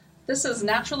This is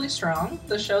Naturally Strong,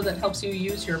 the show that helps you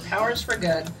use your powers for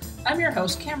good. I'm your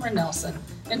host, Cameron Nelson.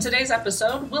 In today's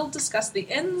episode, we'll discuss the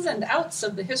ins and outs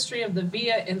of the history of the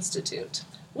VIA Institute.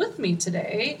 With me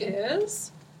today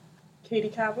is... Katie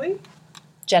Cobley,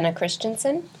 Jenna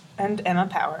Christensen, and Emma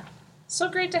Power. So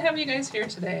great to have you guys here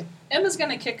today. Emma's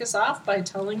going to kick us off by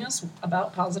telling us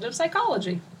about positive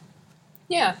psychology.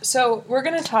 Yeah, so we're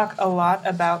going to talk a lot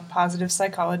about positive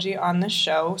psychology on this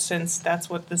show, since that's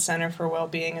what the Center for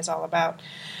Wellbeing is all about.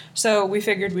 So we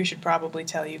figured we should probably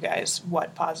tell you guys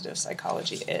what positive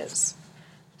psychology is.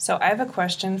 So I have a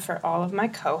question for all of my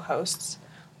co-hosts.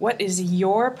 What is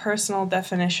your personal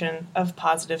definition of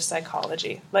positive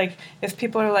psychology? Like, if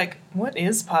people are like, what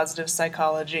is positive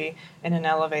psychology in an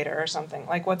elevator or something?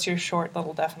 Like, what's your short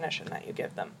little definition that you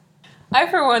give them? I,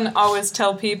 for one, always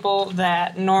tell people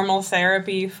that normal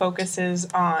therapy focuses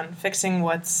on fixing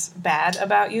what's bad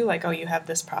about you, like, oh, you have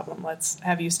this problem, let's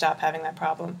have you stop having that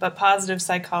problem. But positive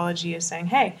psychology is saying,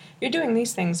 hey, you're doing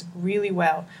these things really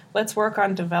well. Let's work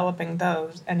on developing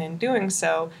those, and in doing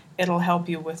so, it'll help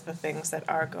you with the things that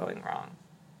are going wrong.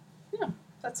 Yeah,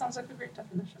 that sounds like a great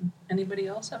definition. Anybody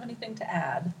else have anything to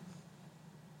add?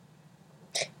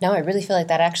 No, I really feel like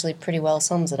that actually pretty well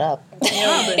sums it up.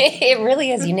 It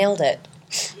really is. You nailed it.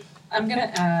 I'm going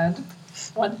to add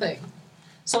one thing.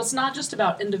 So it's not just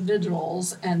about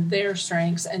individuals and their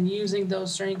strengths and using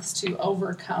those strengths to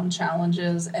overcome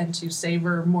challenges and to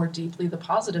savor more deeply the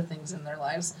positive things in their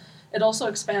lives. It also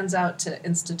expands out to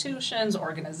institutions,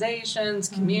 organizations,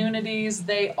 communities.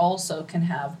 They also can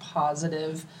have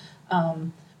positive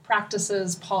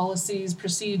practices, policies,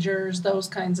 procedures, those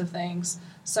kinds of things.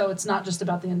 So it's not just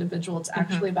about the individual, it's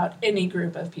actually about any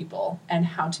group of people and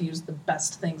how to use the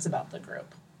best things about the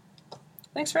group.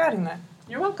 Thanks for adding that.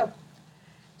 You're welcome.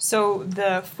 So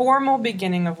the formal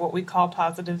beginning of what we call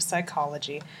positive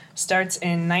psychology starts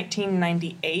in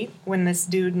 1998 when this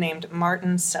dude named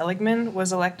Martin Seligman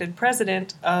was elected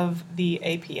president of the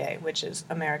APA, which is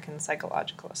American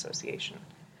Psychological Association.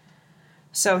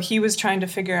 So he was trying to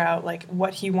figure out like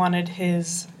what he wanted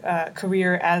his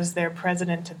career as their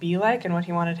president to be like and what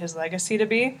he wanted his legacy to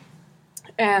be.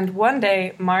 And one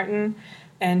day, Martin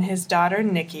and his daughter,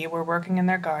 Nikki, were working in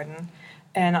their garden.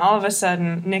 And all of a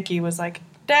sudden, Nikki was like,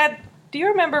 Dad, do you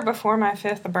remember before my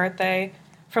 5th birthday?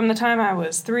 From the time I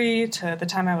was 3 to the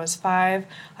time I was 5,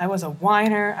 I was a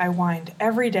whiner. I whined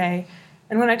every day.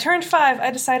 And when I turned 5, I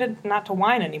decided not to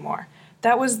whine anymore.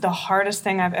 That was the hardest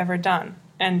thing I've ever done.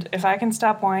 And if I can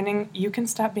stop whining, you can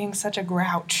stop being such a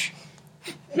grouch.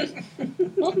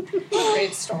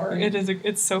 Great story.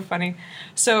 It's so funny.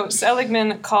 So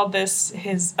Seligman called this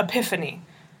his epiphany,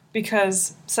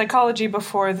 because psychology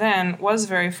before then was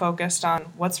very focused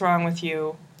on what's wrong with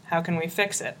you, how can we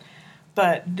fix it.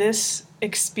 But this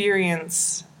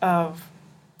experience of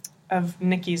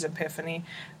Nikki's epiphany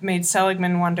made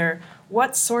Seligman wonder,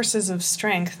 what sources of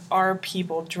strength are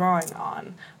people drawing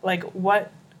on? Like,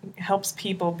 what helps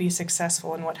people be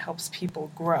successful and what helps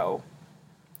people grow.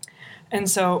 And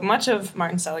so much of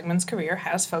Martin Seligman's career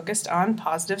has focused on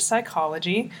positive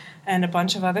psychology, and a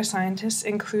bunch of other scientists,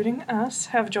 including us,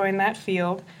 have joined that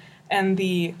field. And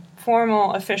the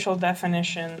formal official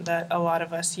definition that a lot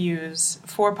of us use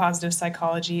for positive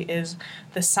psychology is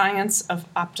the science of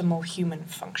optimal human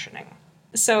functioning.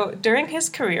 So during his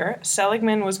career,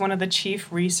 Seligman was one of the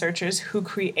chief researchers who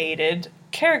created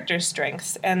character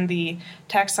strengths and the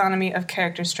taxonomy of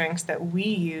character strengths that we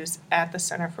use at the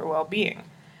Center for Wellbeing.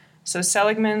 So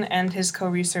Seligman and his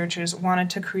co-researchers wanted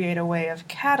to create a way of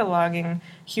cataloging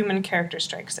human character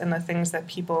strengths and the things that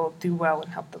people do well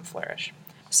and help them flourish.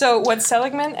 So what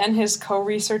Seligman and his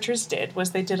co-researchers did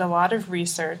was they did a lot of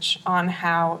research on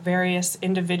how various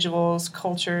individuals,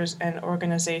 cultures, and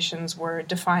organizations were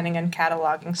defining and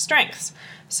cataloging strengths.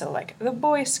 So like the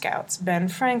Boy Scouts, Ben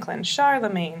Franklin,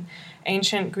 Charlemagne,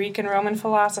 ancient Greek and Roman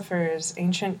philosophers,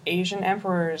 ancient Asian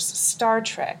emperors, Star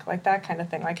Trek, like that kind of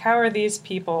thing. Like, how are these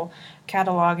people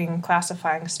cataloging,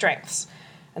 classifying strengths?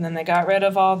 And then they got rid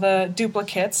of all the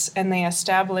duplicates and they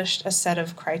established a set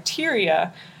of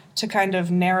criteria to kind of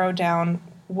narrow down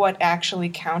what actually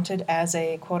counted as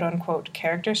a quote-unquote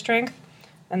character strength.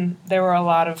 And there were a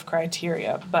lot of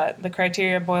criteria, but the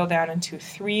criteria boil down into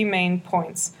 3 main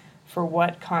points for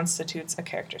what constitutes a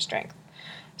character strength.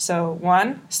 So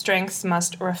 1, strengths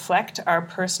must reflect our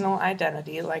personal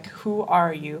identity, like who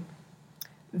are you?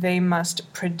 They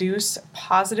must produce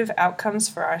positive outcomes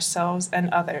for ourselves and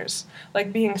others.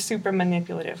 Like being super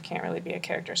manipulative can't really be a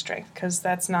character strength because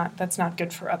that's not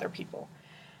good for other people.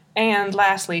 And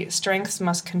lastly, strengths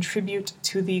must contribute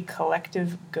to the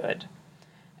collective good.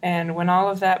 And when all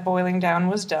of that boiling down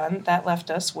was done, that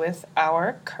left us with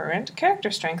our current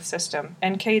character strength system.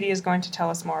 And Katie is going to tell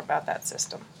us more about that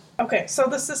system. Okay, so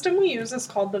the system we use is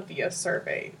called the VIA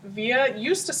survey. VIA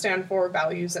used to stand for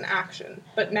values in action,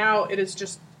 but now it is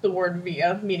just the word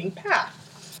VIA, meaning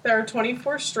path. There are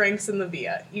 24 strengths in the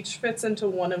VIA. Each fits into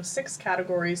one of 6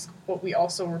 categories, what we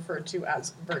also refer to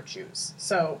as virtues.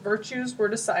 So virtues were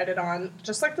decided on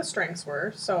just like the strengths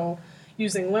were, so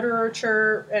using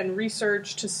literature and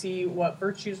research to see what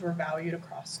virtues were valued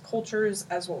across cultures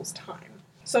as well as time.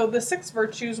 So the 6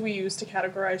 virtues we use to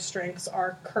categorize strengths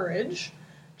are courage,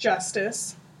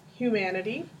 justice,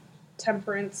 humanity,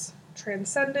 temperance,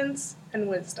 transcendence, and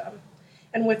wisdom.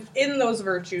 And within those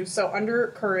virtues, so under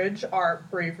courage are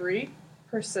bravery,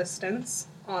 persistence,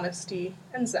 honesty,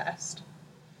 and zest.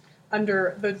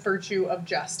 Under the virtue of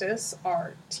justice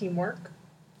are teamwork,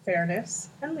 fairness,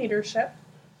 and leadership.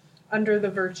 Under the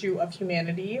virtue of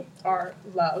humanity are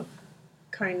love,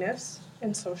 kindness,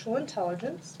 and social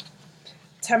intelligence.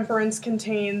 Temperance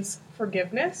contains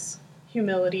forgiveness,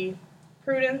 humility,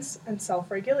 prudence, and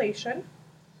self-regulation.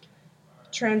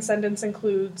 Transcendence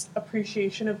includes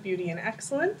appreciation of beauty and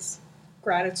excellence,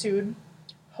 gratitude,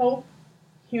 hope,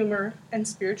 humor, and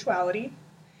spirituality.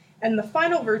 And the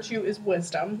final virtue is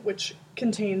wisdom, which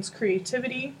contains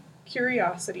creativity,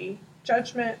 curiosity,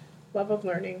 judgment, love of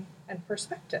learning, and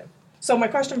perspective. So my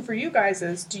question for you guys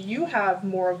is, do you have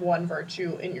more of one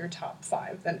virtue in your top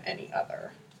 5 than any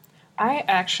other?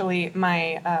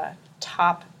 My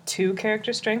top 2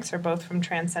 character strengths are both from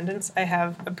Transcendence. I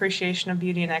have appreciation of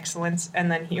beauty and excellence,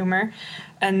 and then humor.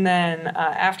 And then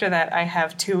after that, I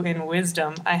have 2 in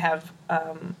wisdom. I have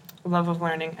love of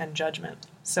learning and judgment.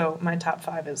 So my top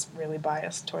 5 is really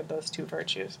biased toward those 2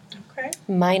 virtues. Okay.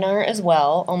 Mine are as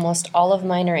well. Almost all of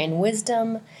mine are in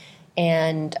wisdom,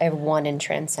 and I have 1 in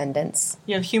transcendence.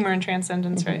 You have humor and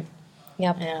transcendence, right?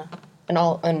 Yep. Yeah.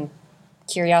 And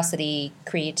curiosity,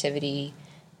 creativity,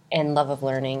 and love of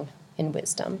learning and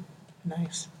wisdom.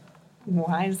 Nice.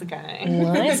 Wise guy.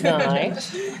 Wise guy.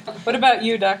 What about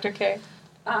you, Dr. K?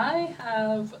 I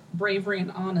have bravery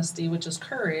and honesty, which is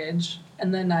courage,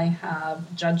 and then I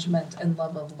have judgment and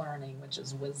love of learning, which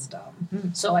is wisdom.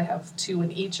 Mm-hmm. So I have 2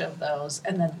 in each of those,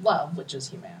 and then love, which is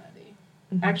humanity.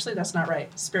 Mm-hmm. Actually, that's not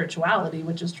right. Spirituality,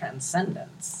 which is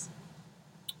transcendence.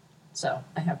 So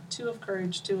I have 2 of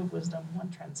courage, 2 of wisdom, 1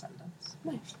 transcendence.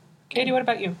 Nice. Katie, what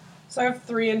about you? So I have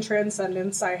 3 in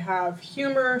transcendence. I have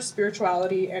humor,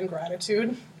 spirituality, and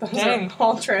gratitude. Those Dang. are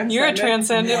all transcendent. You're a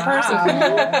transcendent person.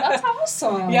 That's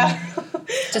awesome. Yeah.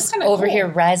 Just kinda over cool. here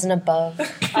rising above.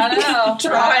 I know.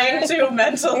 Trying to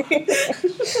mentally.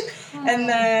 And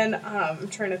then I'm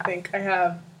trying to think. I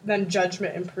have then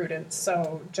judgment and prudence.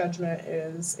 So judgment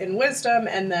is in wisdom,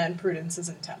 and then prudence is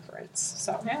in temperance.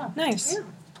 So Yeah. Nice. Yeah.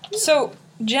 So,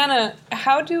 Jenna,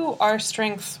 how do our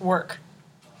strengths work?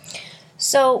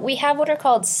 So we have what are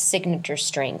called signature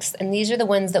strengths, and these are the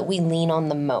ones that we lean on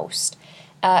the most.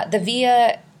 The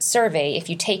VIA survey, if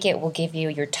you take it, will give you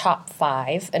your top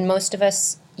 5, and most of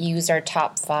us use our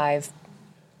top 5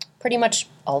 pretty much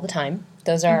all the time.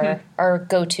 Those are our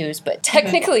go-tos, but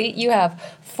technically you have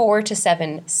 4 to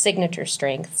 7 signature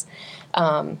strengths,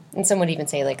 and some would even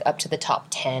say like up to the top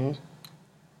 10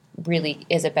 really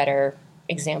is a better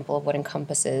example of what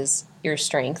encompasses your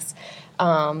strengths.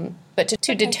 But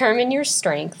to determine your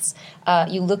strengths,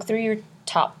 you look through your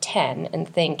top 10 and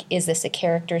think, is this a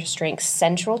character strength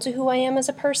central to who I am as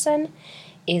a person?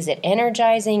 Is it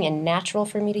energizing and natural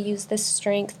for me to use this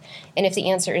strength? And if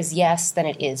the answer is yes, then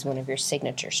it is one of your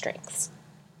signature strengths.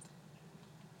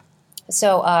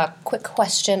 So, quick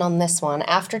question on this one.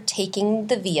 After taking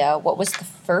the VIA, what was the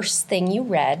first thing you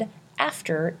read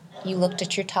after you looked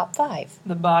at your top 5?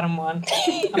 The bottom one.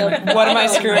 I'm like, what am I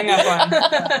screwing up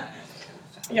on?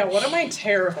 yeah, what am I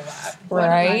terrible at? What am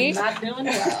Right? I not doing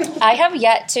well. I have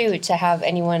yet to have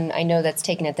anyone I know that's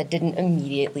taken it that didn't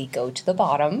immediately go to the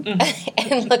bottom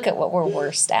and look at what we're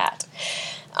worst at.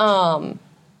 And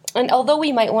although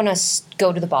we might want to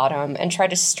go to the bottom and try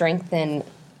to strengthen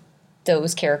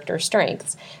those character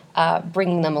strengths,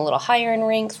 bringing them a little higher in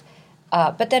rank,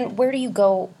 but then where do you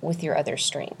go with your other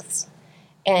strengths?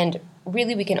 And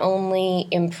really, we can only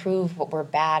improve what we're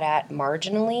bad at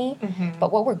marginally,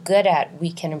 but what we're good at,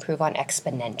 we can improve on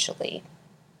exponentially.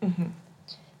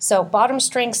 So bottom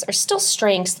strengths are still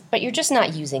strengths, but you're just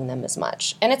not using them as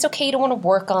much. And it's okay to want to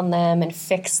work on them and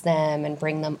fix them and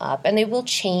bring them up, and they will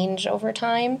change over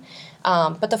time,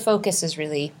 but the focus is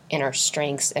really in our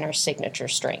strengths and our signature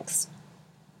strengths.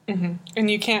 And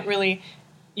you can't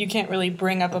really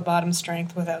bring up a bottom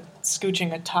strength without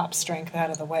scooching a top strength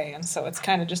out of the way. And so it's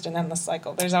kind of just an endless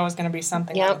cycle. There's always going to be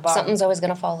something on the Yep, bottom. something's always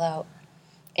going to fall out.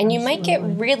 And you might get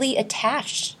Absolutely. really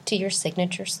attached to your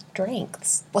signature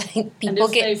strengths. Like And people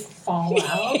if they get, fall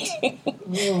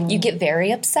out, you get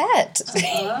very upset.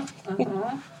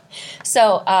 uh-huh.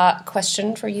 So,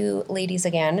 question for you ladies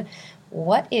again.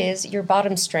 What is your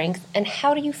bottom strength and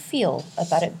how do you feel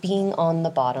about it being on the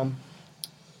bottom?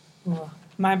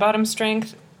 My bottom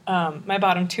strength, my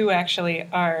bottom two actually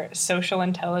are social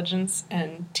intelligence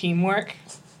and teamwork,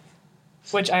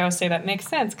 which I always say that makes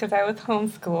sense because I was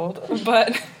homeschooled,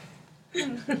 but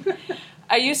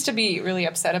I used to be really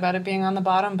upset about it being on the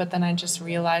bottom, but then I just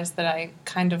realized that I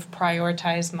kind of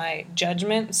prioritize my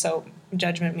judgment. So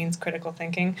judgment means critical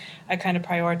thinking. I kind of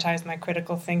prioritize my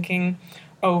critical thinking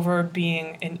over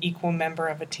being an equal member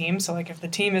of a team. So like if the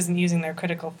team isn't using their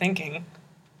critical thinking,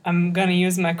 I'm going to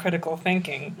use my critical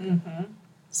thinking. Mm-hmm.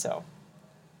 So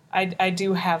I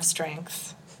do have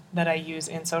strengths that I use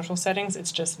in social settings.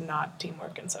 It's just not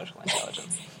teamwork and social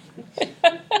intelligence.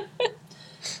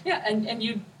 Yeah, and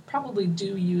you probably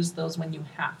do use those when you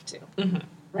have to, Mm-hmm.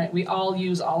 right? We all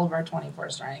use all of our 24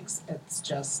 strengths. It's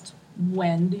just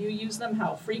when do you use them?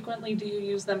 How frequently do you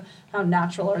use them? How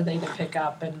natural are they to pick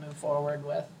up and move forward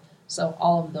with? So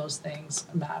all of those things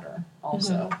matter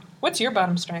also. What's your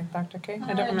bottom strength, Dr. K?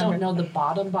 I don't remember. know the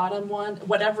bottom one.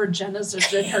 Whatever Jenna's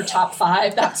is in her top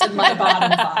 5, that's in my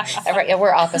bottom 5. All right, yeah,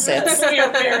 we're opposites. We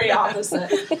are very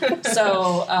opposite.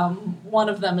 So one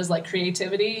of them is like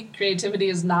creativity. Creativity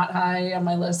is not high on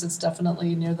my list. It's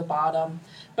definitely near the bottom.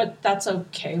 But that's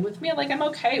okay with me. Like, I'm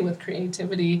okay with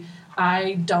creativity.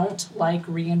 I don't like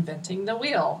reinventing the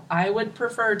wheel. I would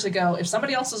prefer to go, if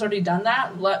somebody else has already done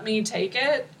that, let me take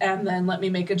it and then let me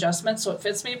make adjustments so it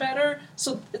fits me better.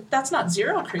 So that's not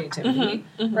zero creativity,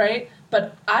 right?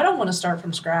 But I don't want to start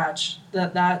from scratch.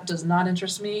 That does not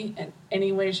interest me in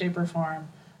any way, shape, or form.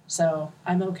 So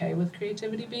I'm okay with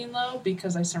creativity being low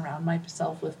because I surround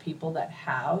myself with people that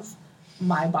have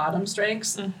my bottom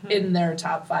strengths in their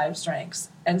top 5 strengths.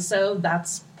 And so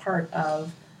that's part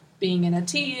of being in a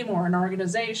team or an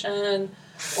organization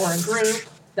or a group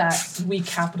that we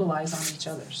capitalize on each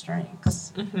other's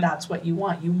strengths. That's what you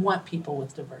want. You want people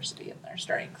with diversity in their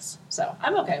strengths. So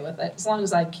I'm okay with it as long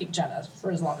as I keep Jenna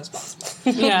for as long as possible.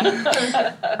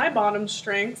 Yeah. My bottom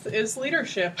strength is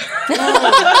leadership,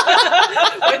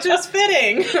 which is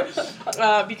fitting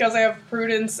because I have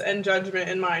prudence and judgment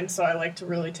in mind, so I like to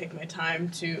really take my time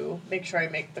to make sure I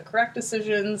make the correct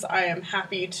decisions. I am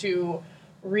happy to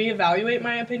reevaluate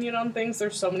my opinion on things.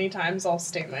 There's so many times I'll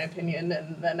state my opinion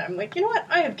and then I'm like, you know what,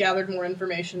 I have gathered more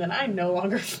information and I no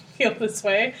longer feel this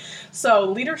way. So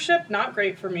leadership, not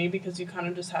great for me because you kind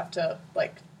of just have to,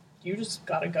 like, you just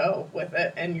gotta go with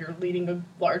it and you're leading a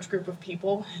large group of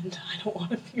people and I don't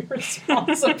want to be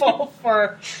responsible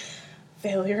for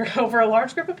failure over a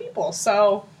large group of people.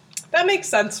 So that makes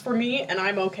sense for me and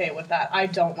I'm okay with that. I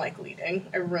don't like leading.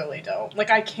 I really don't. Like,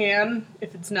 I can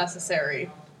if it's necessary,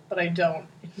 but I don't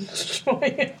enjoy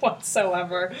it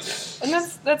whatsoever. And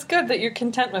that's good that you're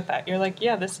content with that. You're like,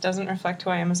 yeah, this doesn't reflect who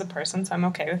I am as a person, so I'm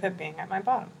okay with it being at my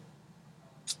bottom.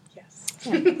 Yes.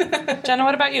 Jenna,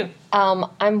 what about you?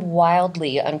 I'm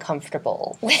wildly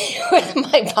uncomfortable with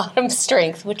my bottom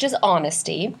strength, which is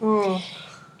honesty. Ooh.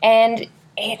 And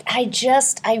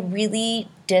I really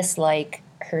dislike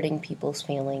hurting people's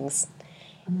feelings.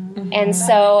 And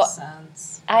so Makes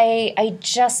sense. I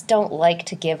just don't like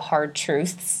to give hard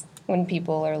truths when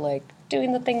people are like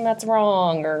doing the thing that's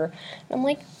wrong, or I'm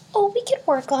like, oh, we could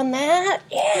work on that.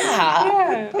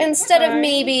 Yeah. Instead of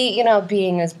maybe,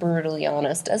 being as brutally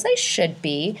honest as I should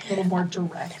be. A little more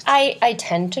direct. I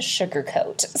tend to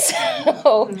sugarcoat.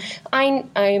 So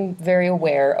I'm very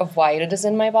aware of why it is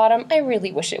in my bottom. I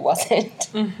really wish it wasn't.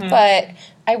 But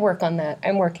I work on that.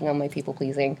 I'm working on my people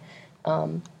pleasing.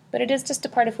 But it is just a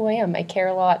part of who I am. I care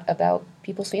a lot about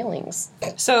people's feelings.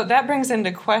 So that brings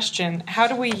into question, how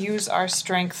do we use our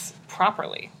strengths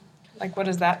properly? Like, what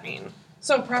does that mean?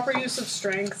 So proper use of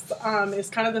strength is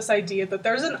kind of this idea that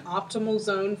there's an optimal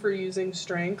zone for using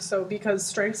strengths. So because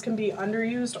strengths can be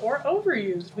underused or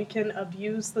overused, we can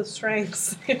abuse the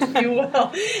strengths, if you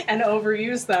will, and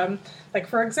overuse them. Like,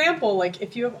 for example, like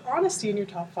if you have honesty in your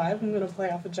top 5, I'm going to play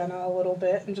off of Jenna a little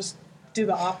bit and just do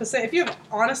the opposite. If you have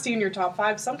honesty in your top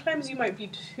 5, sometimes you might be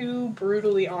too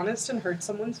brutally honest and hurt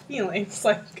someone's feelings.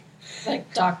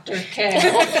 Like Dr. K.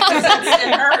 It's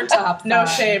in her top 5. No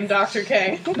shame, Dr.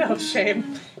 K. No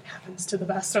shame. It happens to the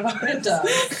best of us. It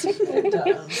does. It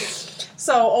does.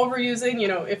 So overusing,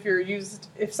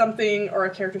 if something or a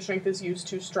character strength is used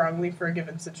too strongly for a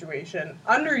given situation,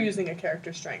 underusing a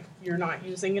character strength, you're not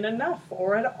using it enough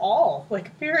or at all,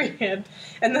 period.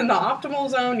 And then the optimal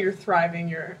zone, you're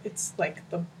thriving. It's like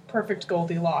the perfect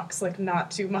Goldilocks, like not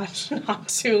too much, not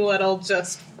too little,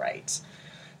 just right.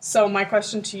 So my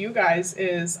question to you guys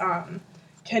is,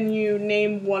 can you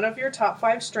name one of your top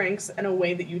 5 strengths and a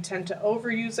way that you tend to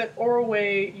overuse it or a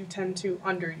way you tend to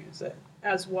underuse it,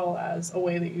 as well as a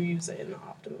way that you use it in the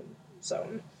optimum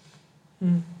zone?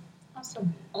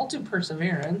 Awesome. I'll do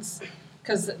perseverance,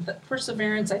 because the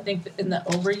perseverance, I think, in the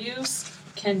overuse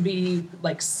can be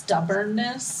like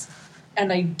stubbornness,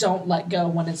 and I don't let go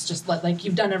when it's just like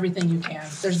you've done everything you can.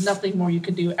 There's nothing more you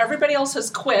can do. Everybody else has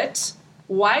quit.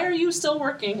 Why are you still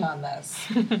working on this?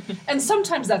 And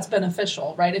sometimes that's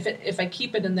beneficial, right? If I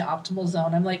keep it in the optimal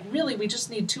zone, I'm like, really, we just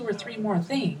need 2 or 3 more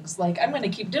things. Like, I'm going to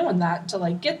keep doing that until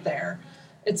I get there.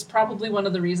 It's probably one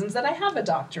of the reasons that I have a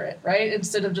doctorate, right?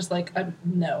 Instead of just like,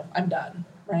 I'm done,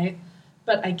 right?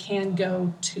 But I can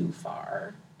go too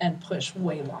far and push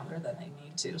way longer than I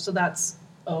need to. So that's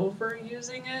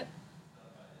overusing it.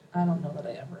 I don't know that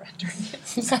I ever underused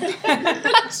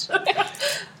it.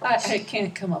 I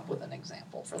can't come up with an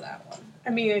example for that one. I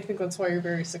mean, I think that's why you're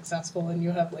very successful and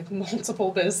you have like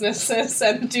multiple businesses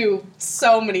and do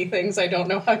so many things. I don't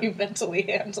know how you mentally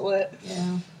handle it.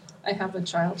 Yeah. I have a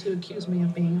child who accused me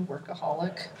of being a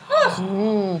workaholic.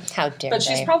 How dare But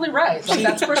she's they? probably right. Like,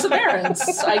 that's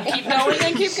perseverance. I keep going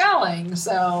and keep going.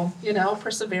 So,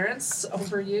 perseverance,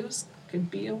 overuse, could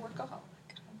be a workaholic.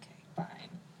 Okay,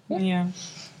 fine. Yeah.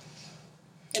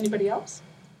 Anybody else?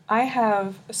 I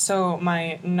have, so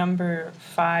my number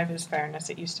 5 is fairness.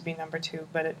 It used to be number 2,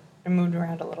 but it moved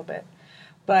around a little bit.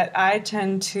 But I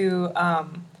tend to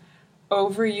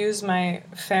overuse my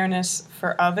fairness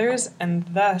for others and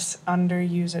thus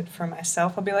underuse it for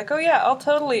myself. I'll be like, oh yeah, I'll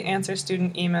totally answer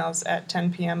student emails at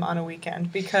 10 p.m. on a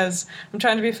weekend because I'm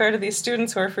trying to be fair to these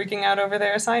students who are freaking out over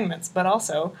their assignments. But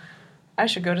also, I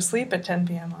should go to sleep at 10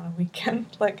 p.m. on a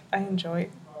weekend. Like, I enjoy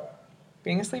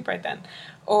being asleep right then.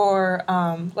 Or,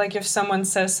 like, if someone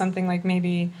says something like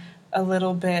maybe a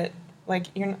little bit, like,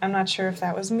 I'm not sure if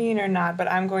that was mean or not, but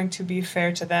I'm going to be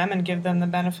fair to them and give them the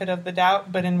benefit of the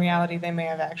doubt, but in reality they may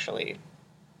have actually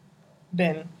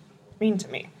been mean to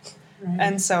me. Right.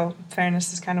 And so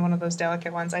fairness is kind of one of those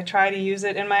delicate ones. I try to use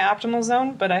it in my optimal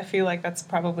zone, but I feel like that's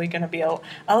probably going to be a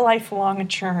lifelong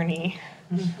journey.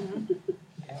 Mm-hmm.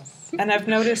 Yes. And I've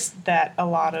noticed that a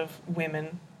lot of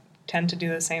women tend to do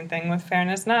the same thing with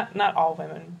fairness. Not all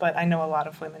women, but I know a lot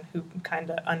of women who kind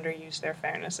of underuse their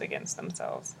fairness against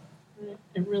themselves.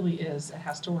 It really is. It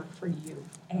has to work for you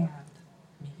and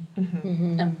me.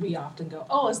 Mm-hmm. And we often go,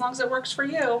 oh, as long as it works for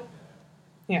you.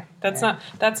 Yeah, that's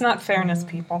not fairness,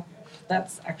 people.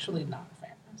 That's actually not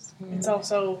fairness. It's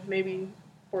also maybe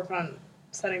work on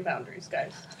setting boundaries,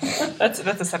 guys. That's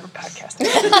a separate podcast.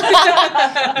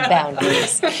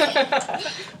 Boundaries.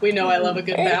 We know I love a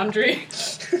good boundary.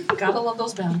 Gotta love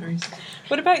those boundaries.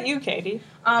 What about you, Katie?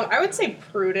 I would say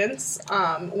prudence.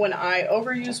 When I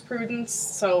overuse prudence,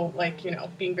 so like,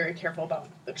 being very careful about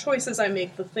the choices I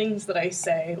make, the things that I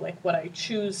say, like what I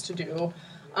choose to do,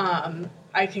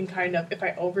 I can kind of, if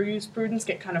I overuse prudence,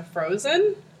 get kind of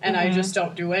frozen and I just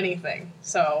don't do anything.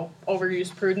 So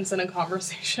overuse prudence in a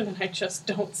conversation and I just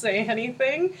don't say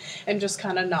anything and just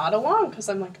kind of nod along because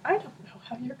I'm like, I don't know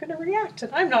how you're going to react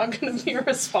and I'm not going to be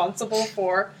responsible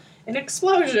for an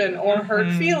explosion or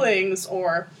hurt feelings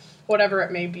or whatever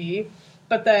it may be.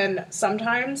 But then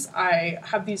sometimes I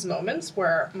have these moments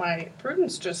where my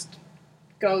prudence just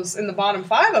goes in the bottom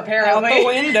 5 apparently. Out the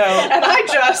window. And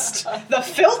the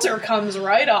filter comes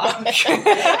right off.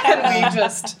 And we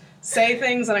just say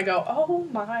things and I go, oh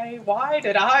my, why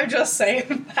did I just say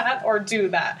that or do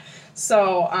that?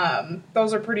 So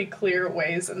those are pretty clear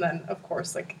ways. And then, of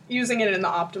course, like using it in the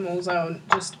optimal zone,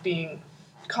 just being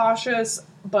cautious,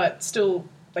 but still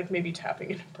like maybe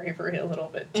tapping into bravery a little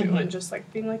bit too, and just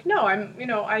like being like, no,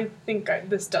 I think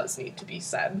this does need to be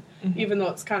said, even though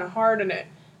it's kind of hard and it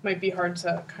might be hard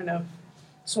to kind of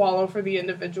swallow for the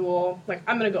individual. Like,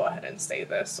 I'm going to go ahead and say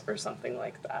this or something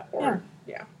like that. Or,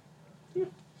 yeah.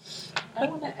 I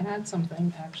want to add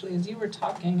something, actually. As you were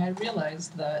talking, I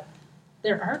realized that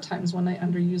there are times when I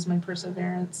underuse my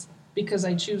perseverance because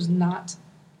I choose not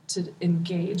to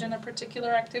engage in a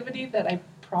particular activity that I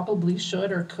probably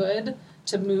should or could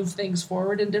to move things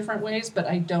forward in different ways, but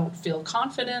I don't feel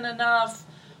confident enough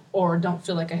or don't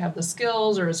feel like I have the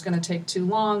skills or it's going to take too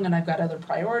long and I've got other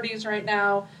priorities right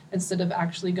now, instead of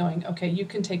actually going, okay, you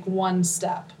can take one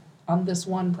step on this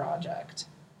one project.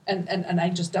 And I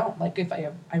just don't. Like, if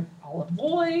I'll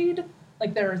avoid,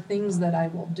 like, there are things that I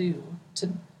will do to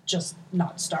just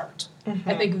not start.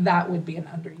 I think that would be an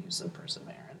underuse of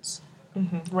perseverance.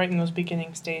 Right in those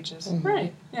beginning stages.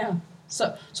 Right, yeah.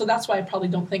 So that's why I probably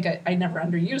don't think I never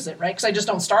underuse it, right? Because I just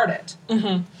don't start it.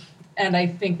 And I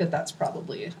think that that's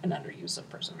probably an underuse of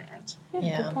perseverance.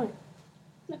 Yeah. Good point.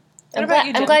 What about you,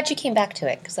 I'm Jen? glad you came back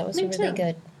to it because that was Me a really too.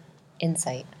 good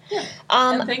insight. Yeah.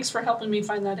 And thanks for helping me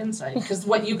find that insight, because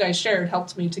what you guys shared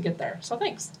helped me to get there. So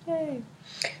thanks. Yay.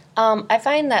 I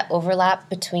find that overlap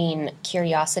between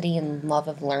curiosity and love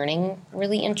of learning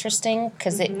really interesting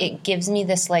because it gives me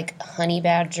this like honey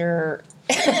badger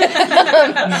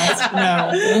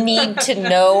No. need to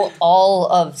know all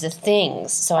of the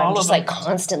things. So All I'm of just like them.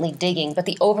 constantly digging. But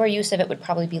the overuse of it would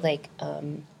probably be like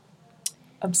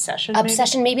Obsession, maybe?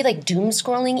 obsession, maybe like doom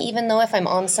scrolling, even though if I'm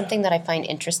on something that I find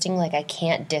interesting, like I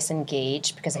can't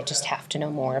disengage because I just have to know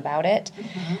more about it.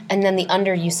 And then the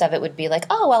underuse of it would be like,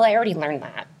 oh, well, I already learned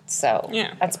that. So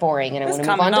Yeah. that's boring and I That's want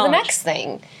to move common on to the knowledge. next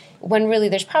thing. When really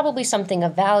there's probably something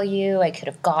of value I could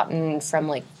have gotten from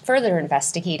like further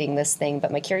investigating this thing,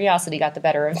 but my curiosity got the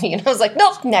better of me and I was like,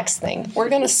 nope, next thing. We're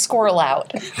going to squirrel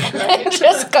out.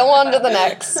 Just go on to the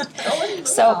next.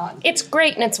 So it's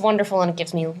great and it's wonderful and it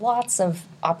gives me lots of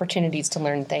opportunities to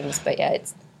learn things, but yeah,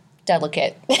 it's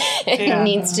delicate. Yeah. It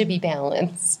needs to be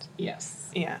balanced.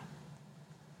 Yes. Yeah.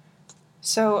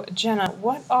 So, Jenna,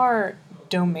 what are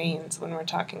domains when we're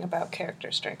talking about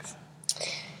character strengths?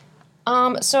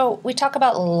 So we talk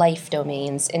about life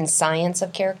domains in science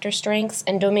of character strengths,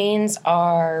 and domains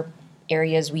are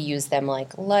areas we use them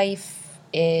like life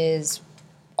is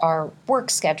our work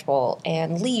schedule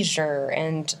and leisure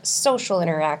and social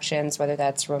interactions, whether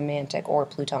that's romantic or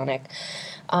platonic.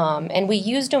 And we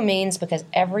use domains because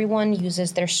everyone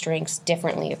uses their strengths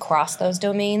differently across those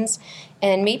domains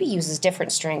and maybe uses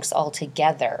different strengths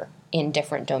altogether in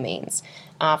different domains.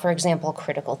 For example,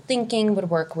 critical thinking would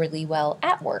work really well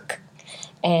at work.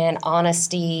 And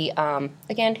honesty,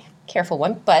 again, careful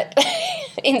one, but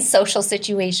in social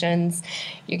situations,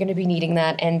 you're going to be needing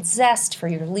that. And zest for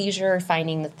your leisure,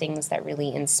 finding the things that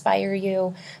really inspire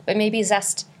you. But maybe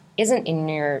zest isn't in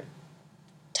your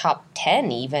top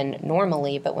 10 even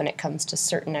normally, but when it comes to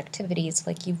certain activities,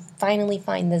 like you finally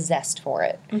find the zest for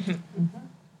it.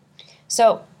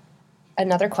 So,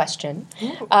 another question.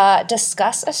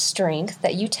 Discuss a strength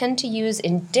that you tend to use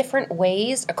in different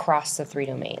ways across the three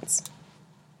domains.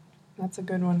 That's a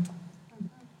good one.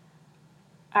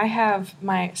 I have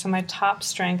my top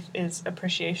strength is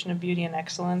appreciation of beauty and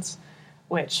excellence,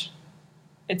 which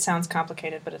it sounds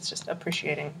complicated, but it's just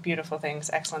appreciating beautiful things,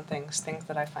 excellent things, things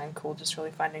that I find cool, just really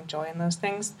finding joy in those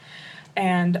things.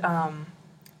 And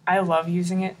I love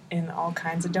using it in all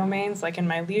kinds of domains, like in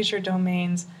my leisure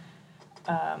domains.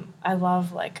 I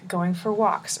love like going for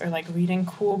walks or like reading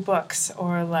cool books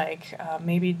or like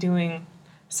maybe doing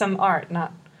some art,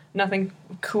 nothing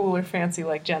cool or fancy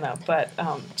like Jenna, but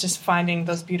just finding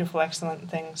those beautiful, excellent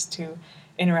things to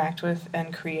interact with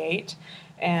and create.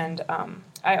 And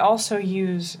I also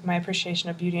use my appreciation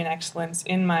of beauty and excellence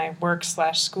in my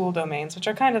work/school domains, which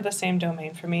are kind of the same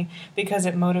domain for me, because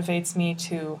it motivates me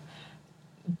to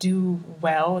do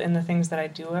well in the things that I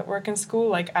do at work and school.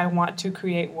 Like, I want to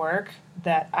create work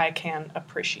that I can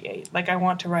appreciate. Like, I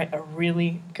want to write a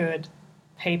really good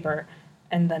paper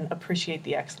and then appreciate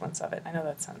the excellence of it. I know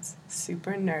that sounds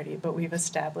super nerdy, but we've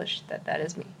established that that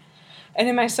is me. And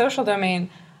in my social domain,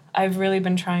 I've really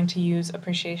been trying to use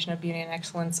appreciation of beauty and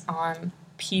excellence on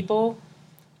people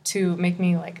to make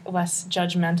me like less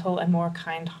judgmental and more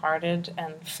kind-hearted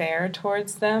and fair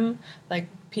towards them. Like,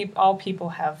 all people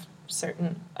have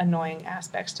certain annoying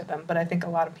aspects to them, but I think a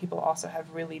lot of people also have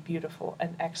really beautiful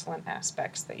and excellent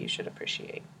aspects that you should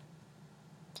appreciate.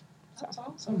 That's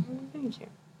awesome. Thank you.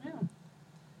 Yeah.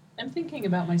 I'm thinking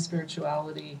about my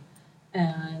spirituality,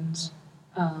 and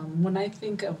when I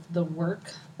think of the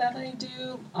work that I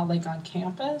do, like on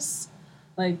campus,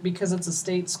 like because it's a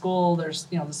state school, there's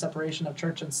the separation of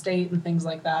church and state and things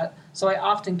like that. So I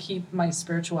often keep my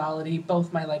spirituality,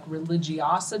 both my like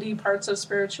religiosity parts of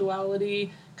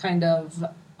spirituality, kind of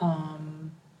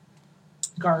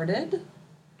guarded.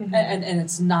 Mm-hmm. And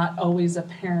it's not always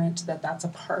apparent that that's a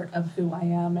part of who I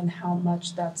am and how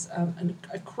much that's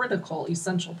a critical,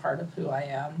 essential part of who I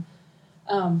am.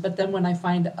 But then when I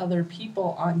find other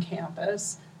people on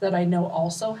campus that I know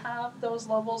also have those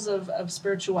levels of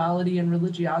spirituality and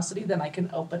religiosity, then I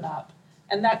can open up.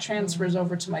 And that transfers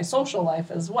over to my social life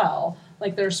as well.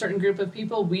 Like, there's a certain group of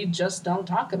people, we just don't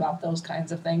talk about those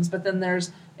kinds of things. But then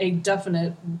there's a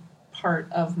definite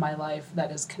part of my life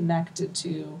that is connected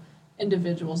to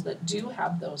individuals that do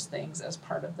have those things as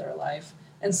part of their life,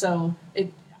 and so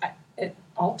it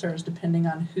alters depending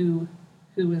on who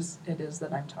it is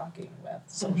that I'm talking with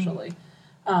socially.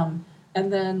 And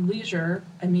then leisure,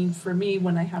 I mean, for me,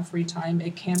 when I have free time,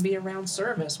 it can be around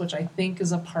service, which I think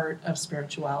is a part of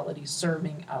spirituality,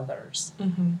 serving others.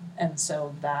 Mm-hmm. And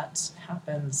so that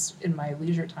happens in my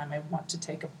leisure time. I want to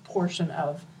take a portion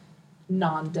of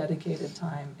non-dedicated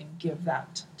time and give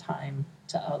that time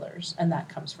to others. And that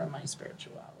comes from my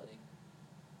spirituality.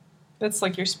 That's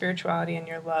like your spirituality and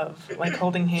your love, like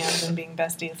holding hands and being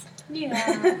besties.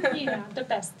 Yeah, the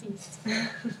besties.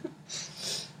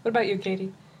 What about you,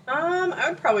 Katie? I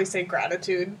would probably say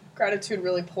gratitude. Gratitude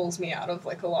really pulls me out of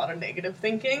like a lot of negative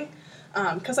thinking.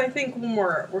 Because I think when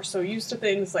we're so used to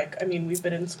things, like, I mean, we've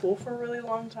been in school for a really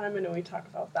long time. I know we talk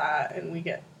about that, and we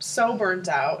get so burnt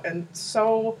out and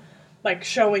so, like,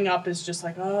 showing up is just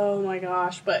like, oh my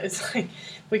gosh. But it's like,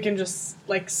 we can just,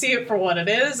 like, see it for what it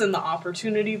is and the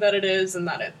opportunity that it is, and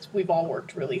that we've all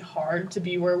worked really hard to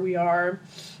be where we are.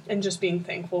 And just being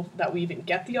thankful that we even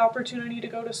get the opportunity to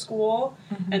go to school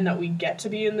and that we get to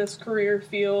be in this career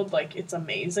field. Like, it's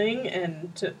amazing.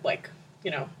 And to, like,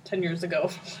 10 years ago,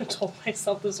 if I told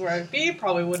myself this is where I'd be,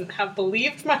 probably wouldn't have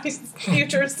believed my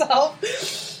future self.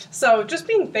 So just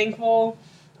being thankful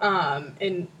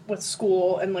with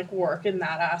school and, like, work in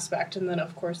that aspect. And then,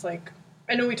 of course, like,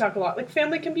 I know we talk a lot, like,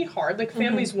 family can be hard. Like,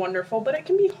 family's wonderful, but it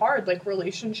can be hard. Like,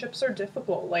 relationships are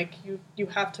difficult. Like, you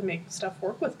have to make stuff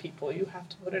work with people. You have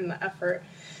to put in the effort.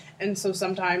 And so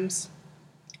sometimes,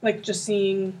 like, just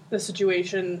seeing the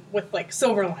situation with, like,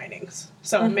 silver linings.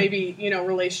 So maybe,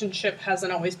 relationship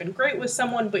hasn't always been great with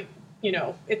someone, but,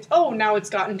 it's, now it's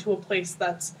gotten to a place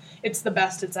it's the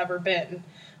best it's ever been.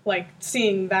 Like,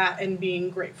 seeing that and being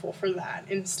grateful for that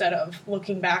instead of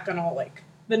looking back on all, like,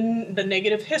 the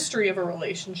negative history of a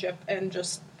relationship and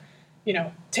just,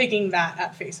 taking that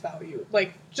at face value.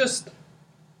 Like, just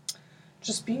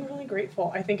being really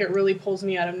grateful. I think it really pulls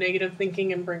me out of negative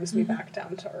thinking and brings me back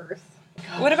down to earth.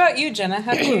 What about you, Jenna?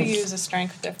 How do you use a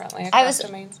strength differently across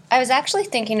domains? I was actually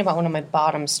thinking about one of my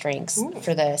bottom strengths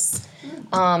for this,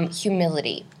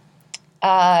 humility.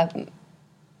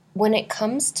 When it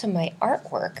comes to my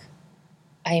artwork,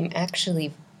 I am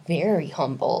actually very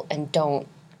humble and don't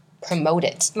promote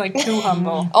it. Like, too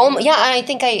humble. Yeah, I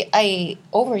think I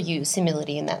overuse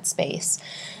humility in that space.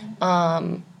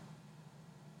 But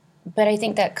I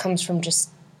think that comes from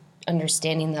just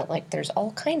understanding that, like, there's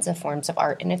all kinds of forms of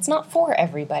art and it's not for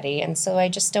everybody, and so I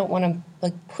just don't want to,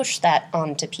 like, push that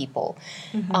onto people.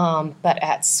 But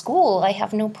at school I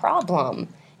have no problem,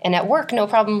 and at work no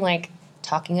problem, like,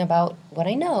 talking about what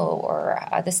I know or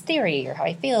this theory or how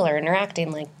I feel or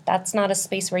interacting. Like, that's not a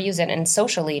space where I use it. And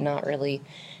socially, not really,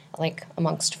 like,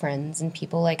 amongst friends and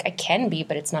people, like, I can be,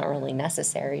 but it's not really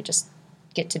necessary. Just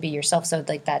get to be yourself. So,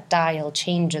 like, that dial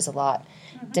changes a lot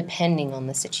depending on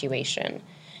the situation.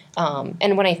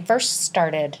 And when I first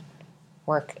started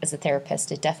work as a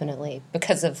therapist, it definitely,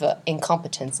 because of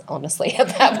incompetence, honestly, at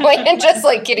that point, and just,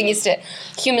 like, getting used to it,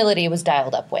 humility was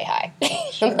dialed up way high.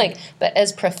 Like, but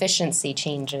as proficiency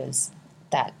changes,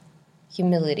 that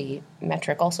humility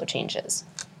metric also changes.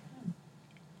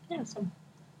 Awesome.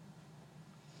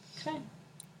 Okay.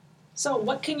 So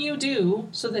what can you do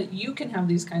so that you can have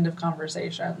these kind of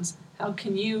conversations? How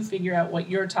can you figure out what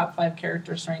your top 5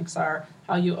 character strengths are,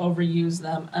 how you overuse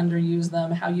them, underuse them,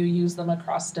 how you use them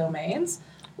across domains?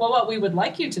 Well, what we would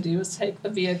like you to do is take the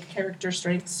VIA Character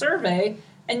Strength Survey,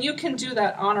 and you can do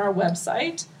that on our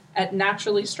website at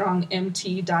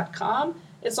naturallystrongmt.com.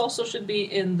 It also should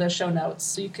be in the show notes,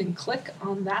 so you can click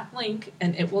on that link,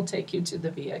 and it will take you to the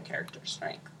VIA Character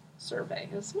Strength Survey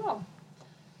as well.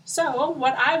 So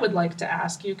what I would like to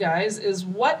ask you guys is,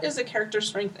 what is a character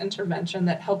strength intervention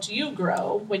that helped you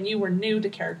grow when you were new to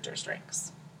character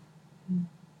strengths?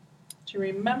 Do you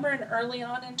remember an early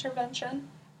on intervention?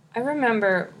 I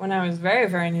remember when I was very,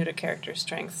 very new to character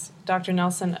strengths, Dr.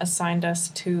 Nelson assigned us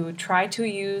to try to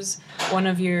use one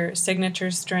of your signature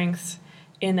strengths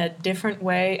in a different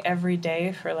way every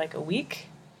day for like a week.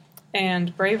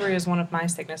 And bravery is one of my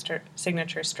signature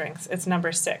strengths. It's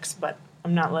number 6, but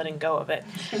I'm not letting go of it.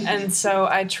 And so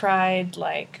I tried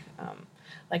like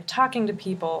talking to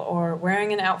people, or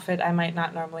wearing an outfit I might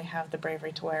not normally have the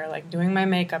bravery to wear, like doing my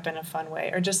makeup in a fun way,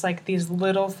 or just like these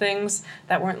little things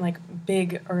that weren't like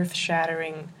big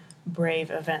earth-shattering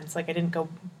brave events. Like, I didn't go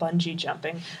bungee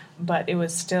jumping, but it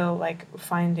was still like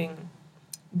finding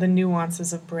the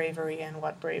nuances of bravery and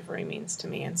what bravery means to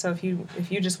me. And so if you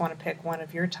just want to pick one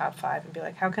of your top 5 and be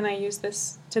like, how can I use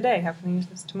this today? How can I use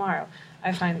this tomorrow?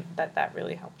 I find that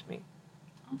really helped me.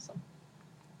 Awesome.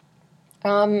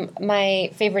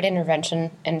 My favorite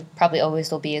intervention, and probably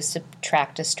always will be, is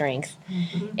subtract a strength.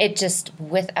 It just,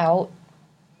 without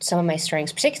some of my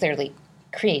strengths, particularly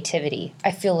creativity,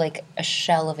 I feel like a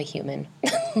shell of a human.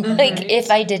 Like, if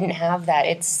I didn't have that,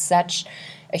 it's such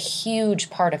a huge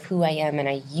part of who I am, and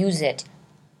I use it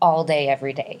all day,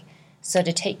 every day. So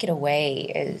to take it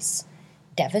away is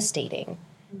devastating.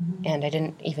 And I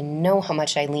didn't even know how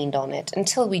much I leaned on it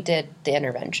until we did the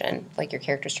intervention, like your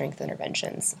character strength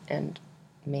interventions. And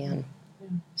man.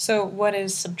 So what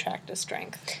is subtract a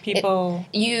strength? People...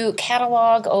 You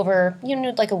catalog over,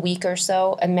 like a week or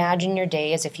so. Imagine your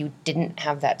day as if you didn't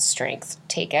have that strength.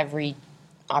 Take every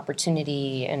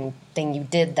opportunity and thing you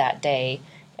did that day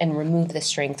and remove the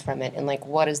strength from it. And like,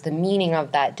 what is the meaning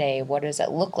of that day? What does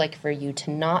it look like for you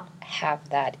to not have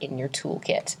that in your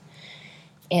toolkit?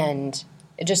 And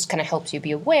it just kind of helps you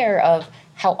be aware of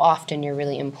how often you're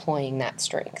really employing that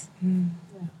strength.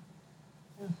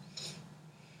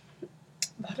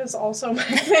 That is also my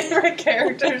favorite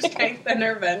character strength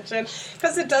intervention,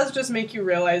 because it does just make you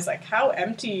realize like how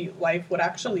empty life would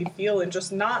actually feel, and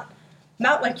just not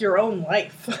like your own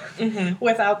life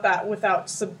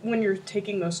when you're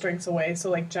taking those strengths away.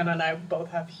 So like Jenna and I both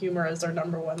have humor as our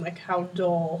number one, like how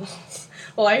dull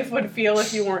life would feel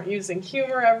if you weren't using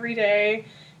humor every day.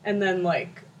 And then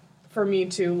like for me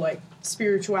too, like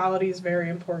spirituality is very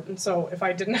important. So if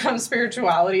I didn't have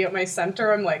spirituality at my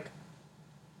center, I'm like,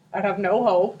 I'd have no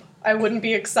hope. I wouldn't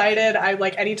be excited.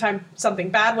 Anytime something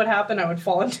bad would happen, I would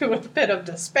fall into a pit of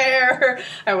despair.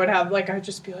 I'd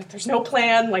just be like, there's no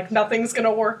plan, like nothing's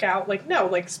gonna work out. Like, no,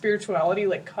 like spirituality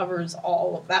like covers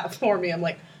all of that for me. I'm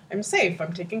like, I'm safe,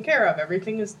 I'm taken care of,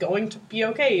 everything is going to be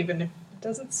okay, even if it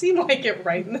doesn't seem like it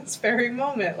right in this very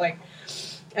moment. Like,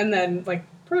 and then like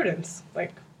prudence,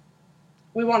 like,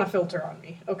 we want a filter on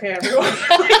me, okay, everyone?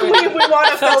 we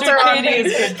want a filter on me.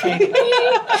 Is good, Katie.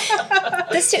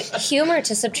 Humor,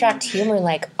 to subtract humor,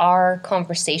 like our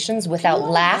conversations without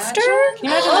laughter. Can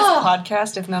you imagine this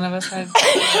podcast if none of us had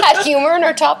humor in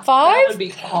our top That five? would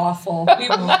be awful.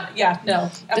 No.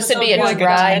 This would be a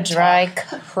Episode dry,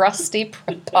 crusty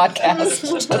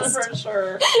podcast. For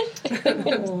sure.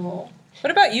 What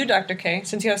about you, Dr. K,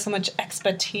 since you have so much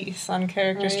expertise on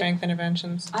character Right. strength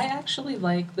interventions? I actually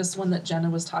like this one that Jenna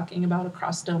was talking about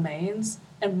across domains,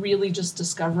 and really just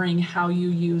discovering how you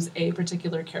use a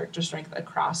particular character strength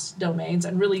across domains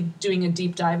and really doing a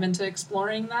deep dive into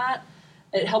exploring that.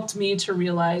 It helped me to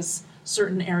realize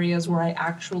certain areas where I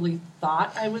actually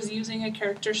thought I was using a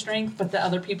character strength, but the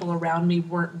other people around me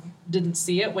didn't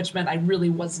see it, which meant I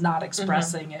really was not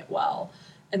expressing it well.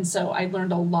 And so I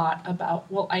learned a lot about,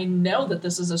 well, I know that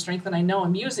this is a strength and I know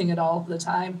I'm using it all the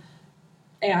time,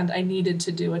 and I needed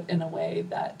to do it in a way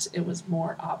that it was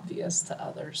more obvious to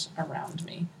others around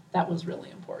me. That was really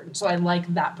important. So I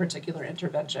like that particular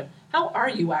intervention. How are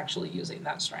you actually using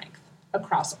that strength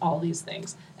across all these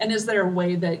things? And is there a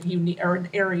way that you need, or an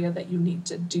area that you need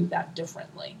to do that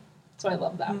differently? So I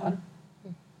love that one.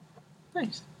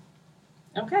 Nice.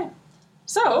 Okay.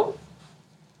 So,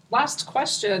 last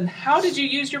question. How did you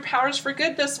use your powers for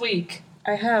good this week?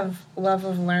 I have love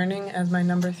of learning as my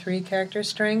number 3 character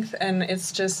strength, and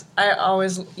it's just, I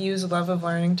always use love of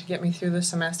learning to get me through the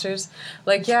semesters.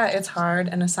 Like, yeah, it's hard,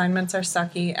 and assignments are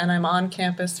sucky, and I'm on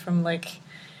campus from like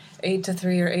 8 to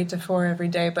 3 or 8 to 4 every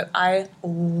day, but I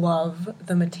love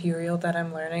the material that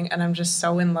I'm learning, and I'm just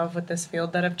so in love with this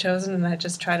field that I've chosen, and I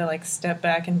just try to like step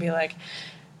back and be like,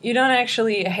 you don't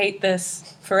actually hate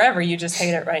this forever, you just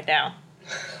hate it right now.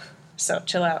 So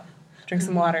chill out, drink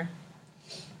some water,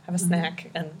 have a snack,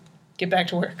 and get back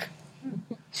to work.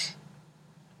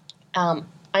 I'm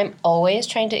always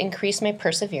trying to increase my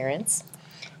perseverance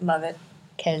Love it.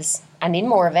 because I need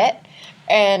more of it.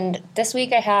 And this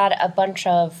week I had a bunch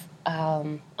of,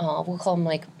 we'll call them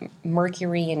like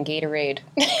Mercury and Gatorade.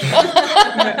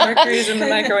 Mercury's in the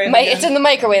microwave. It's in the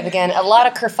microwave again. A lot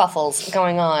of kerfuffles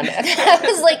going on. I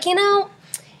was like,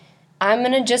 I'm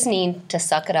going to just need to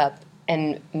suck it up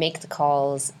and make the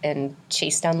calls and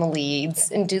chase down the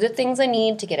leads and do the things I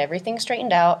need to get everything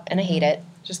straightened out. And I hate it.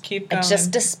 Just keep I going.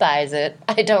 just despise it.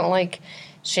 I don't like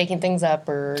shaking things up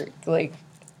or like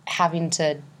having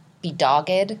to be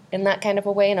dogged in that kind of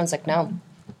a way. And I was like, no,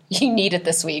 you need it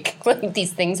this week. Like,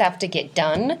 these things have to get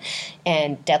done,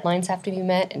 and deadlines have to be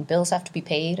met, and bills have to be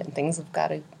paid, and things have got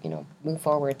to, move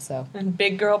forward. So And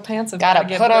big girl pants have gotta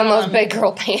get put on those big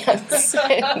girl pants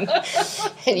and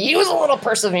use a little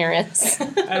perseverance.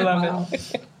 I love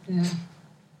it. Yeah.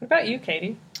 What about you,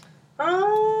 Katie?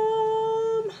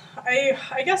 I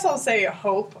guess I'll say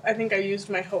hope. I think I used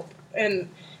my hope, and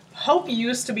hope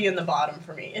used to be in the bottom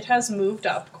for me. It has moved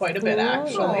up quite a bit,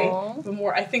 actually. Aw. The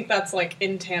more, I think that's like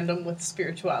in tandem with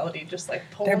spirituality, just like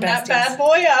pulling They're that besties. bad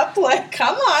boy up. Like,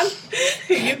 come on,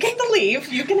 you can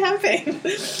believe, you can have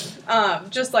faith.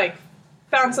 Just like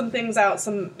found some things out,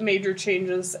 some major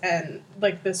changes, and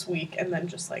like this week, and then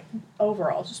just like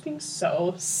overall, just being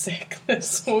so sick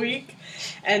this week,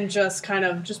 and just kind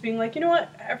of just being like, you know what,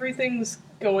 everything's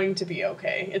going to be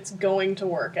okay. It's going to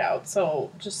work out.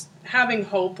 So just having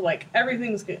hope, like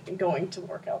everything's going to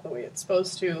work out the way it's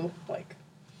supposed to, like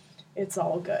it's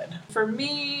all good. For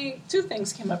me, two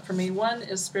things came up for me. One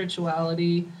is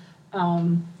spirituality,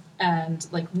 and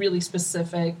like really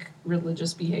specific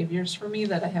religious behaviors for me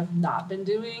that I have not been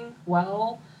doing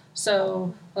well.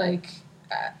 So like,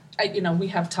 we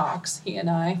have talks, he and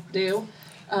I do,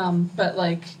 but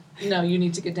like, you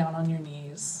need to get down on your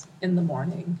knees in the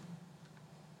morning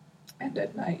and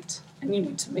at night, and you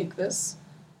need to make this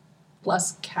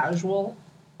less casual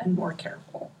and more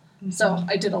careful. Mm-hmm. So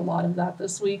I did a lot of that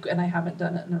this week, and I haven't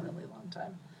done it in a really long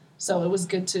time. So it was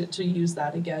good to use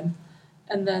that again.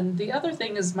 And then the other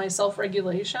thing is my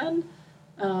self-regulation.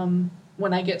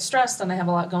 When I get stressed and I have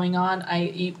a lot going on, I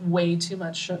eat way too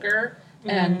much sugar.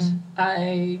 And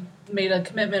I made a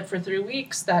commitment for 3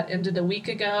 weeks that ended a week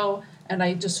ago, and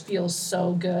I just feel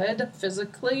so good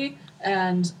physically.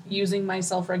 And using my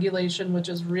self-regulation, which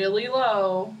is really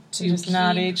low, to just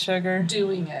not eat sugar.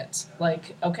 Doing it.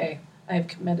 Like, okay, I have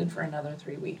committed for another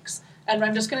 3 weeks. And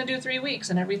I'm just going to do 3 weeks,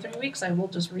 and every 3 weeks I will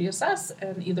just reassess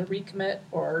and either recommit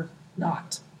or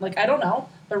not. Like, I don't know,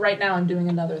 but right now I'm doing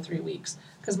another 3 weeks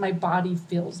because my body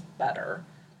feels better.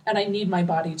 And I need my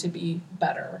body to be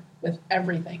better with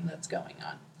everything that's going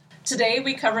on. Today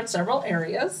we covered several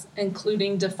areas,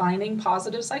 including defining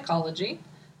positive psychology,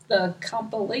 the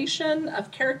compilation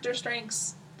of character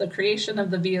strengths, the creation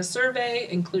of the VIA survey,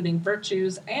 including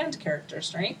virtues and character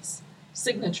strengths,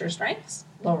 signature strengths,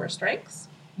 lower strengths,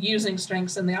 using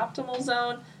strengths in the optimal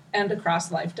zone and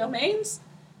across life domains,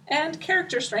 and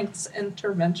character strengths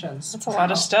interventions. That's a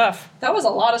lot of stuff. That was a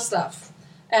lot of stuff.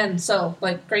 And so,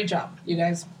 great job, you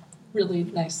guys. Really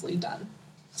nicely done.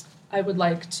 I would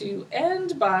like to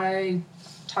end by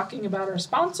talking about our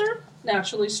sponsor.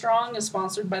 Naturally Strong is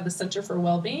sponsored by the Center for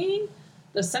Wellbeing.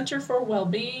 The Center for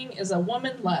Wellbeing is a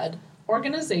woman-led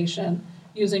organization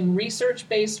using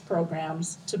research-based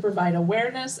programs to provide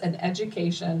awareness and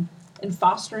education in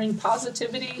fostering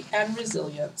positivity and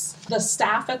resilience. The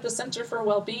staff at the Center for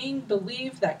Wellbeing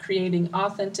believe that creating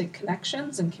authentic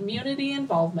connections and community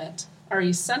involvement are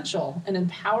essential in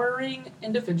empowering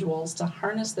individuals to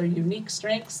harness their unique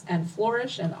strengths and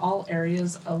flourish in all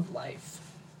areas of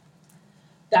life.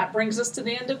 That brings us to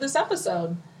the end of this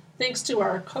episode. Thanks to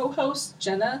our co-hosts,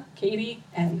 Jenna, Katie,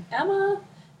 and Emma,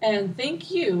 and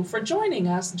thank you for joining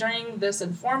us during this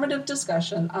informative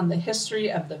discussion on the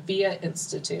history of the VIA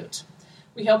Institute.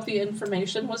 We hope the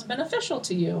information was beneficial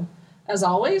to you. As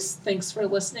always, thanks for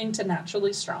listening to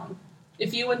Naturally Strong.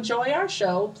 If you enjoy our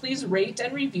show, please rate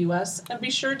and review us, and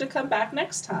be sure to come back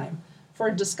next time for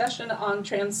a discussion on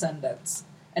transcendence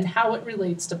and how it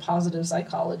relates to positive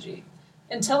psychology.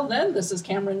 Until then, this is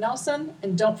Cameron Nelson,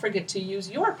 and don't forget to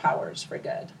use your powers for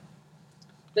good.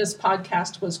 This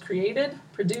podcast was created,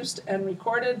 produced, and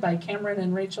recorded by Cameron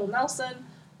and Rachel Nelson,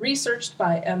 researched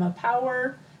by Emma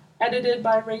Power, edited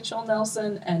by Rachel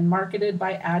Nelson, and marketed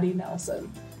by Addie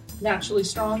Nelson. Naturally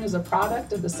Strong is a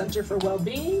product of the Center for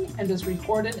Wellbeing and is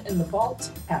recorded in the vault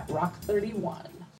at Rock 31.